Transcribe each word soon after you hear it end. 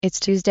It's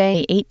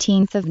Tuesday,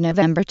 18th of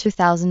November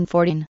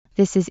 2014.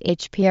 This is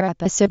HPR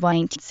episode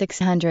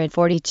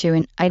 1642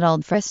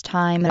 entitled First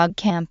Time at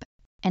Oggcamp.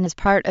 And as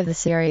part of the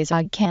series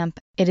Oggcamp,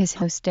 it is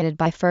hosted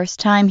by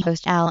first-time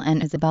host Al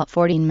and is about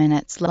 14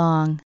 minutes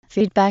long.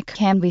 Feedback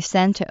can be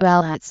sent to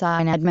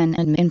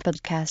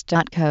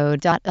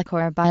al@signadmin@infodcast.co.uk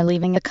or by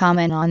leaving a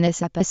comment on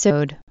this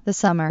episode. The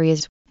summary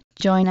is: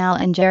 join Al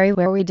and Jerry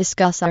where we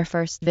discuss our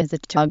first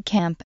visit to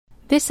Oggcamp.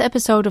 This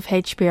episode of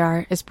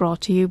HPR is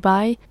brought to you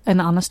by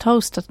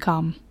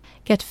anhonesthost.com.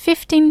 Get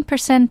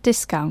 15%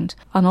 discount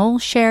on all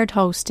shared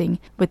hosting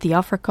with the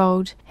offer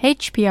code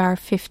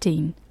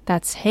HPR15.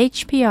 That's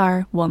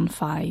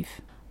HPR15.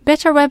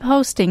 Better web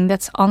hosting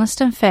that's honest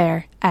and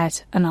fair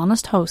at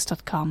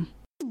anhonesthost.com.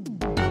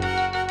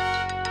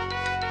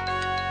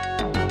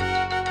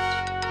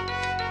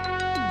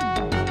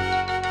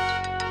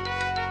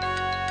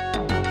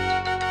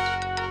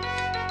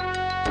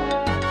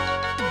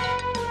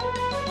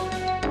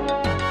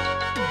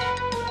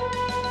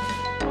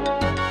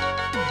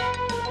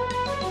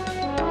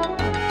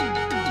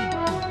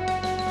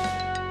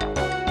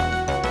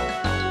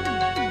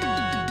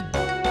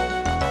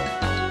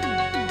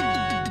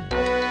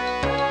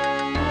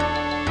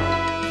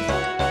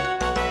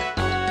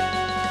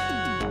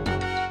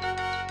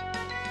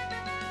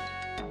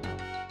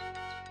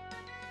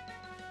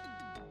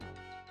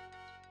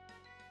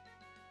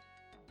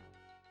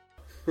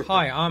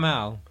 Hi, I'm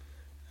Al.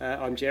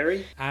 I'm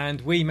Jerry.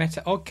 And we met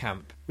at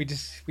Oggcamp. We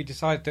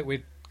decided that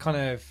we'd kind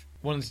of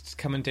wanted to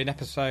come and do an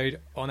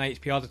episode on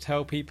HPR to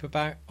tell people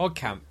about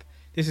Oggcamp.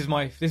 This is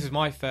my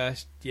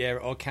first year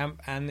at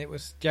Oggcamp, and it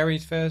was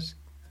Jerry's first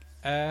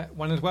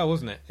one as well,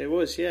 wasn't it? It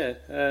was, yeah.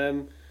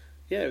 It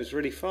was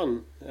really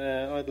fun.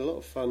 I had a lot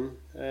of fun.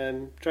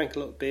 Drank a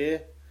lot of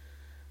beer.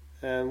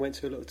 Went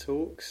to a lot of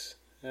talks.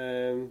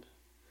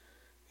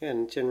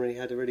 And generally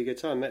had a really good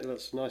time. Met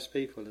lots of nice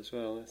people as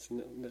well. Let's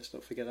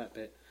not forget that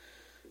bit.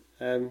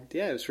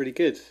 It was really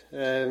good.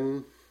 I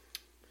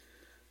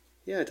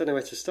don't know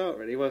where to start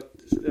really. Well,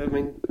 I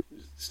mean,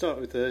 start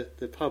with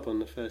the pub on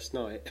the first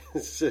night,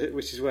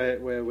 which is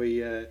where we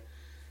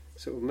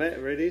sort of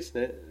met, really,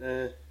 isn't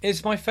it?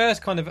 It's my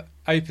first kind of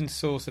open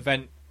source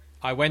event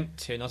I went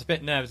to, and I was a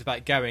bit nervous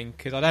about going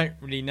because I don't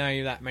really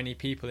know that many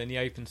people in the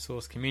open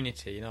source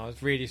community. And I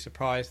was really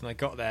surprised when I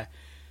got there.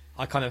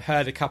 I kind of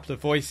heard a couple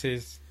of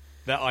voices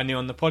that I knew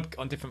on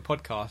different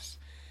podcasts.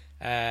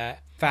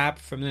 Fab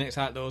from Linux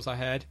Outlaws, I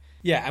heard.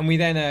 Yeah, and we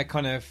then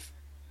kind of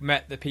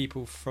met the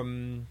people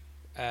from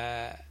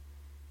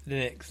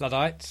Linux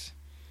Luddites.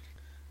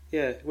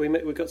 Yeah, we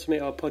got to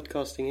meet our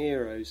podcasting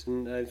heroes,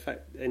 and in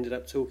fact ended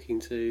up talking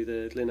to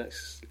the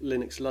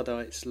Linux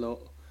Luddites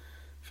lot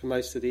for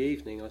most of the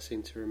evening. I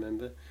seem to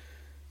remember.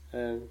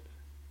 It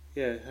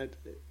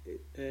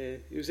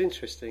was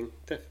interesting,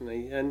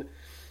 definitely, and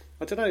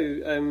I don't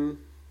know.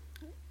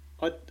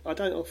 I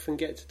don't often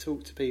get to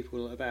talk to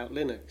people about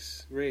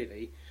Linux,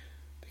 really,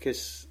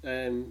 because,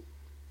 I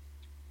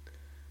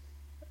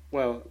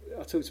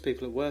talk to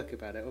people at work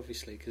about it,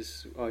 obviously,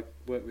 because I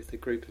work with a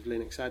group of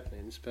Linux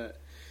admins, but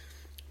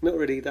not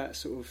really that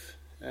sort of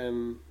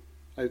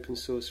open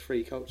source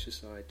free culture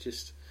side,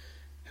 just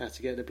how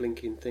to get the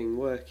blinking thing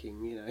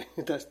working,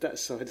 that's that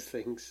side of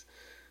things.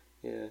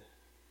 Yeah.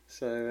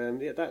 So,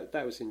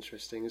 that was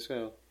interesting as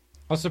well.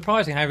 I was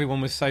surprising how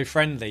everyone was so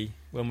friendly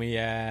when we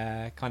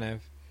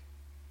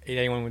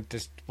anyone would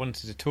just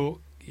wanted to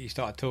talk, you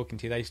started talking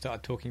to, they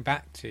started talking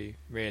back to,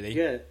 really.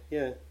 Yeah.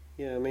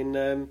 I mean,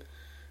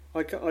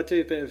 I do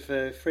a bit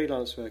of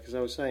freelance work, as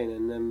I was saying,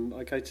 and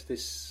I go to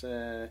this.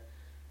 I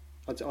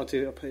put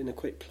in a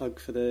quick plug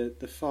for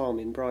the farm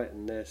in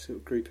Brighton. They're sort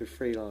of group of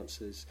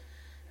freelancers,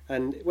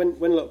 and when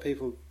a lot of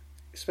people,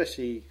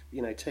 especially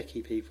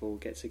techie people,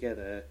 get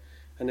together,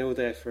 and they're all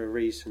there for a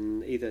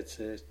reason, either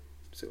to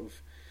sort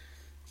of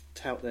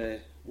tout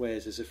their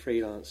wares as a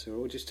freelancer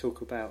or just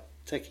talk about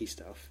techie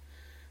stuff,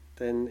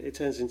 then it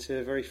turns into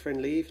a very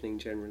friendly evening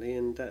generally,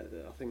 and I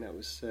think that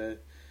was a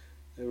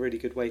really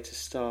good way to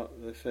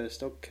start the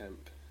first Oggcamp.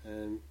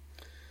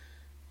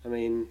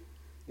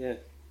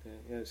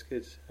 It's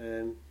good.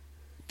 Then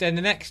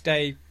the next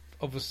day,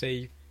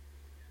 obviously,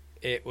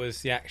 it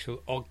was the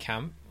actual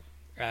Oggcamp,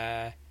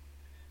 and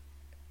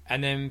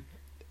then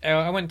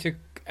I went to,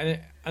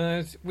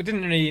 we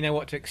didn't really know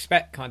what to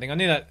expect, kind of thing. I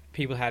knew that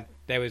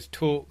there was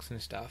talks and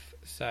stuff,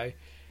 so.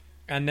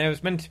 And there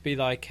was meant to be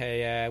like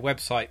a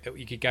website that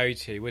you could go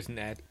to, wasn't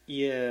there?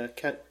 Yeah,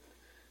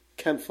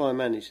 Campfire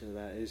Manager,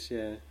 that is,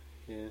 yeah.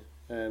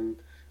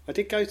 I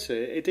did go to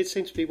it. It did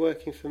seem to be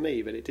working for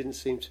me, but it didn't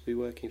seem to be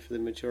working for the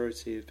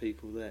majority of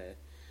people there.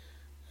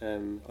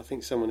 I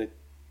think it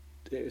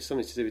was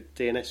something to do with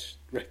DNS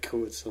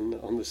records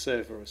on the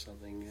server or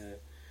something.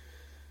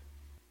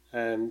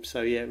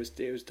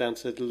 It was down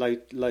to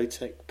the low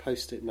tech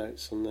post-it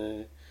notes on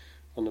the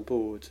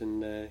board,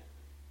 and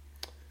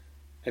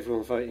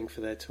everyone voting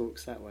for their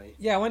talks that way.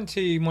 Yeah, I went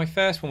to, my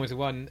first one was the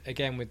one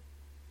again with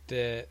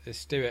the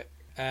Stuart.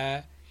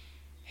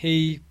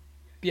 He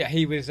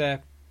was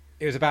it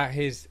was about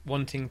his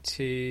wanting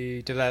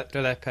to develop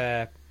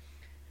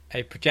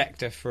a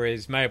projector for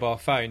his mobile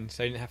phone,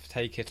 so he didn't have to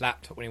take his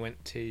laptop when he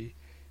went to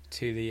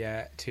do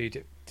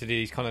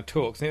these kind of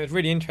talks. And it was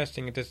really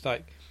interesting, just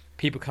like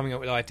people coming up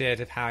with ideas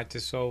of how to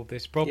solve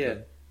this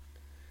problem.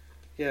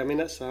 Yeah, I mean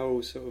that's the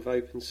whole sort of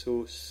open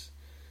source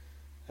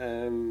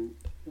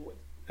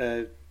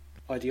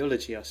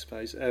ideology, I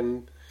suppose.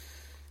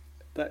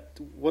 That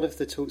one of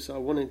the talks that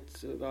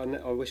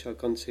I wish I'd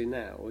gone to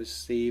now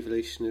was the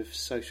evolution of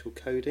social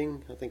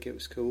coding. I think it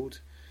was called,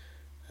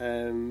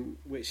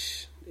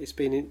 which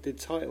the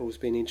title's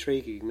been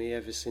intriguing me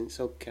ever since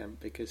Oggcamp,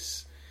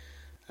 because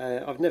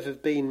I've never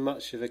been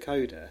much of a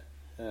coder,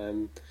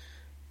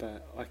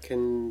 but I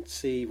can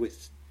see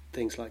with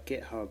things like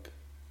GitHub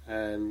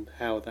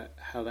how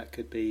that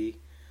could be,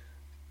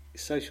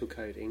 social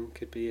coding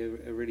could be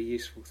a really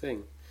useful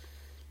thing.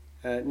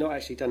 Not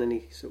actually done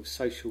any sort of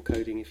social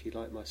coding, if you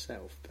like,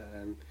 myself, but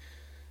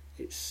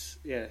it's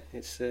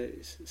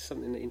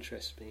something that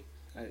interests me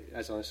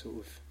as I sort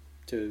of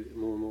do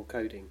more and more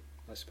coding,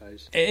 I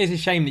suppose. It is a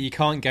shame that you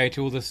can't go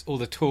to all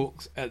the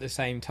talks at the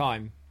same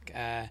time,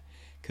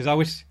 because I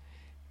wish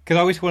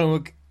there was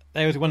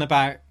one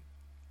about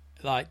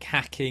like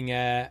hacking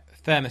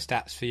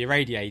thermostats for your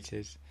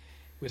radiators,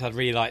 which I'd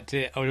really like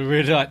to. I would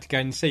really like to go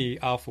and see.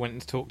 Arthur went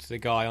and talked to the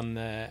guy in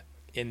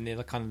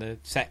the kind of the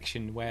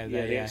section where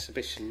the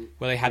exhibition,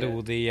 where they had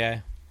all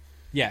the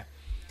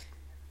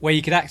where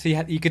you could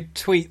actually you could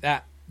tweet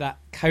that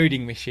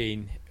coding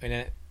machine and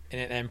it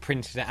then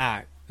printed it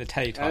out, the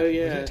teletyping. Oh,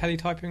 yeah. Was it a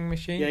teletyping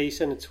machine? Yeah, you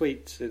send a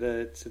tweet to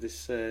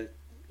this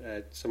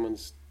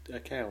someone's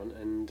account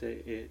and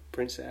it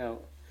prints it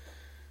out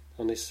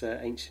on this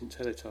ancient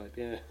teletype.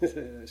 Yeah,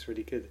 that's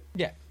really good.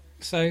 Yeah,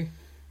 so.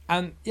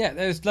 And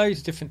there's loads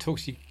of different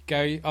talks you could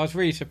go. I was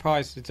really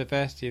surprised at the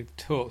diversity of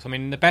talks. I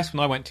mean, the best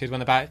one I went to was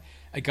one about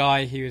a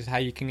guy who was how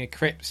you can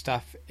encrypt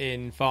stuff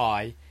in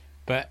Vi,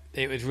 but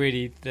it was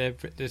really the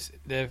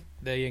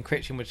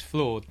encryption was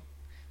flawed,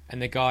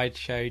 and the guide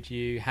showed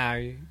you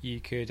how you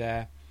could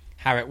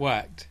how it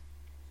worked.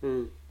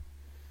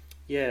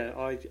 Yeah,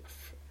 I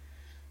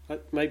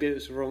maybe it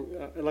was wrong.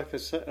 Like I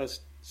was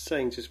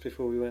saying just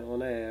before we went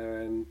on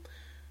air,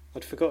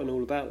 I'd forgotten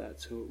all about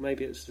that talk.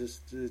 Maybe it's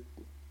just the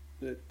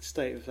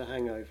state of the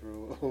hangover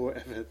or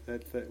whatever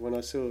that when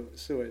I saw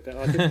it,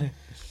 but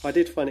I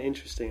did find it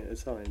interesting at the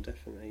time.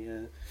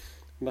 Definitely,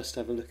 must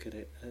have a look at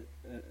it at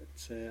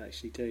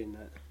actually doing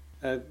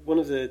that. One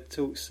of the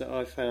talks that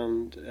I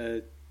found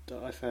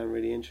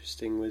really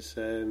interesting was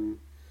a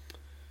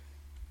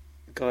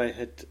guy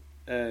had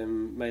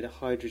made a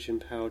hydrogen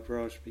powered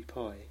Raspberry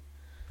Pi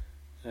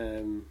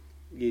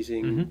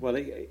using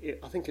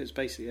I think it was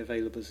basically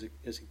available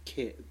as a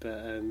kit,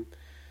 but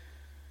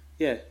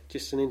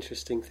just an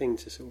interesting thing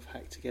to sort of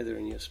hack together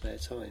in your spare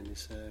time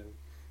is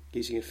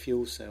using a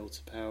fuel cell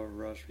to power a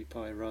Raspberry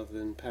Pi rather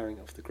than powering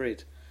it off the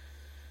grid.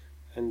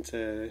 And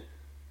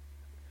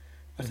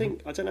I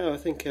think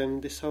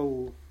this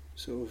whole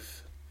sort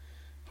of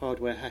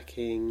hardware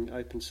hacking,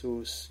 open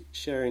source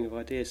sharing of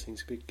ideas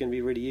things are going to be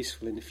really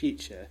useful in the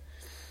future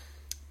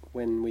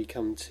when we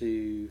come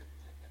to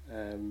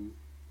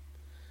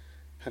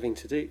having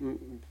to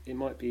do. It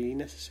might be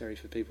necessary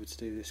for people to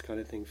do this kind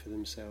of thing for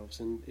themselves,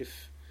 and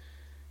if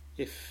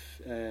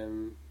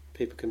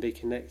people can be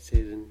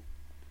connected and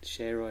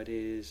share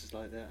ideas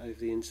like that over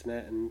the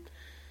internet and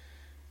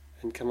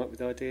come up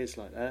with ideas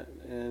like that,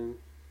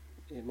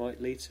 it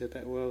might lead to a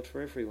better world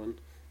for everyone.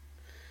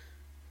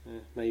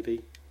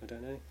 Maybe, I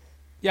don't know.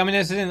 Yeah, I mean,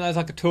 there's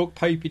like a talk.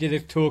 Popey did a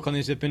talk on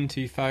his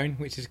Ubuntu phone,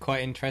 which is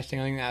quite interesting.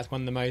 I think that's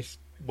one of the most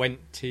went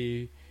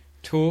to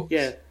talks.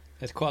 Yeah.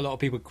 There's quite a lot of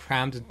people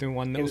crammed into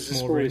one little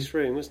small room. It was the smallest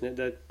room, wasn't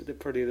it?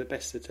 Probably the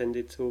best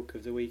attended talk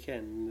of the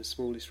weekend in the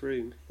smallest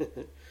room.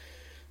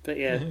 But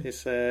yeah,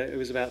 it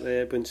was about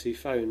the Ubuntu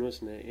phone,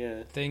 wasn't it?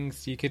 Yeah.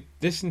 Things you could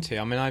listen to.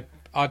 I mean,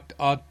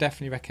 I'd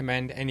definitely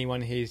recommend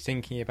anyone who's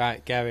thinking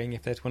about going,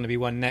 if there's going to be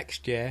one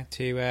next year,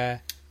 to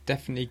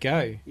definitely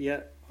go.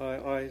 Yeah,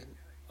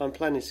 I'm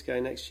planning to go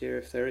next year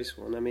if there is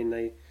one. I mean,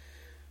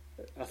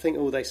 I think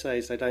all they say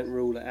is they don't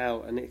rule it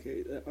out, and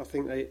I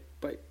think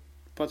but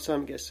by the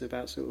time it gets to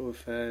about sort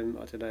of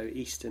I don't know,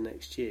 Easter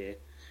next year,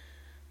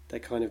 they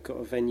kind of got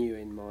a venue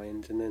in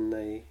mind, and then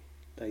they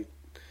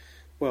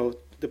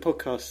the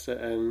podcasts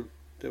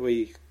that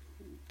we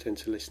tend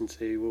to listen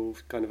to will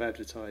kind of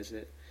advertise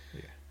it.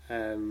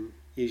 Yeah.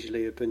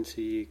 Usually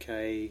Ubuntu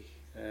UK,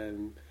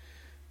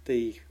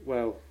 the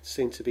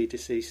soon to be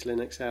deceased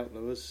Linux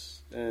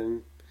Outlaws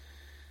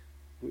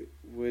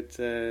would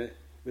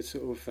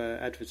sort of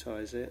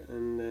advertise it,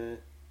 and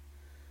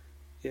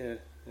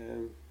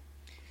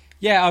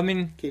yeah, I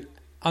mean,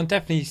 I'm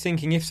definitely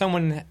thinking if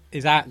someone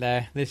is out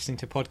there listening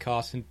to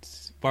podcasts and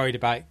worried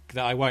about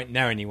that I won't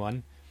know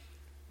anyone,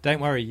 don't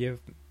worry, you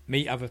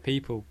meet other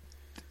people.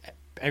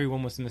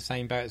 Everyone was in the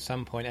same boat at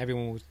some point.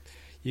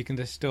 You can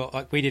just start,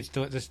 like we did,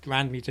 just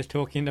randomly just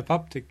talking in the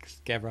pub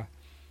together.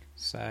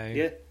 So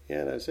yeah,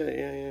 that's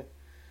it.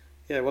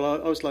 Yeah. Well,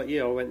 I was like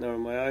you. I went there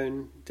on my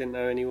own, didn't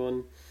know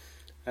anyone,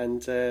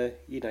 and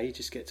you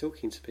just get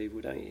talking to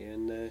people, don't you?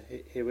 And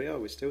here we are.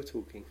 We're still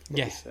talking.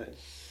 Yeah.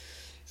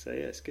 So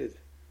yeah, it's good.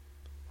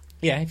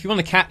 Yeah, if you want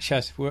to catch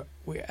us,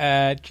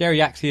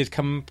 Jerry actually has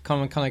come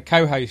and kind of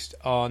co-host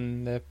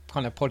on the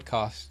kind of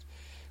podcast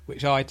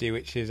which I do,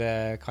 which is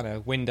a kind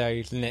of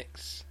Windows,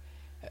 Linux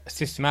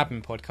system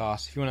admin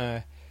podcast. If you want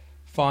to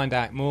find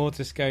out more,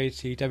 just go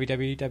to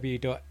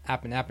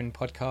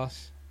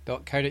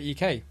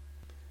www.adminpodcast.co.uk.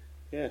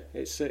 Yeah,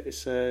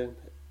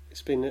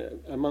 it's been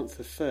a month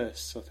of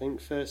firsts, I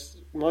think.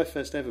 My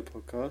first ever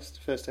podcast,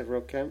 first ever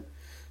Oggcamp,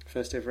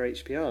 first ever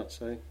HPR.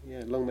 So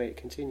yeah, long may it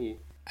continue.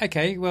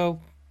 Okay,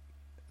 well,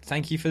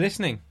 thank you for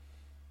listening.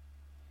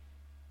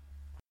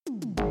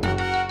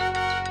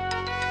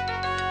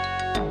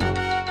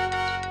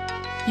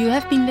 You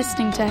have been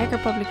listening to Hacker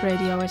Public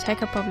Radio at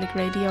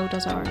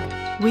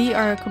hackerpublicradio.org. We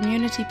are a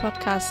community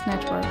podcast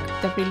network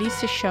that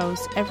releases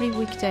shows every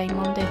weekday,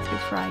 Monday through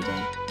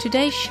Friday.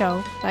 Today's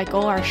show, like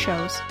all our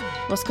shows,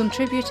 was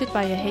contributed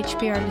by a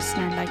HPR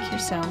listener like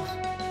yourself.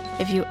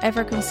 If you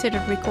ever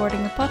considered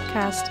recording a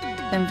podcast,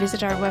 then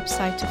visit our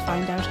website to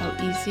find out how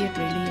easy it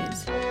really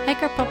is.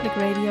 Hacker Public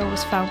Radio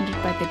was founded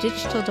by the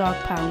Digital Dog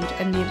Pound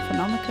and the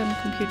Infonomicon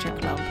Computer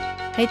Club.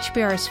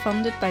 HPR is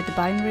funded by the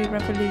Binary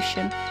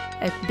Revolution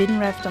at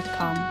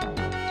binrev.com.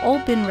 All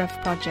BinRev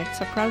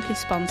projects are proudly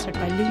sponsored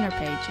by Lunar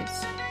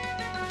Pages.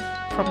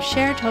 From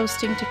shared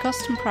hosting to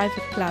custom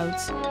private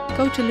clouds,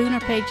 go to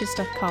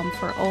lunarpages.com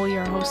for all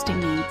your hosting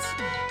needs.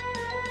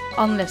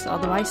 Unless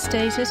otherwise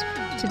stated,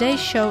 today's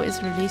show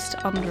is released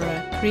under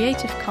a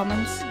Creative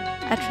Commons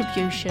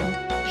Attribution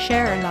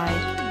Share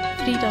Alike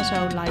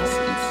 3.0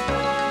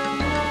 license.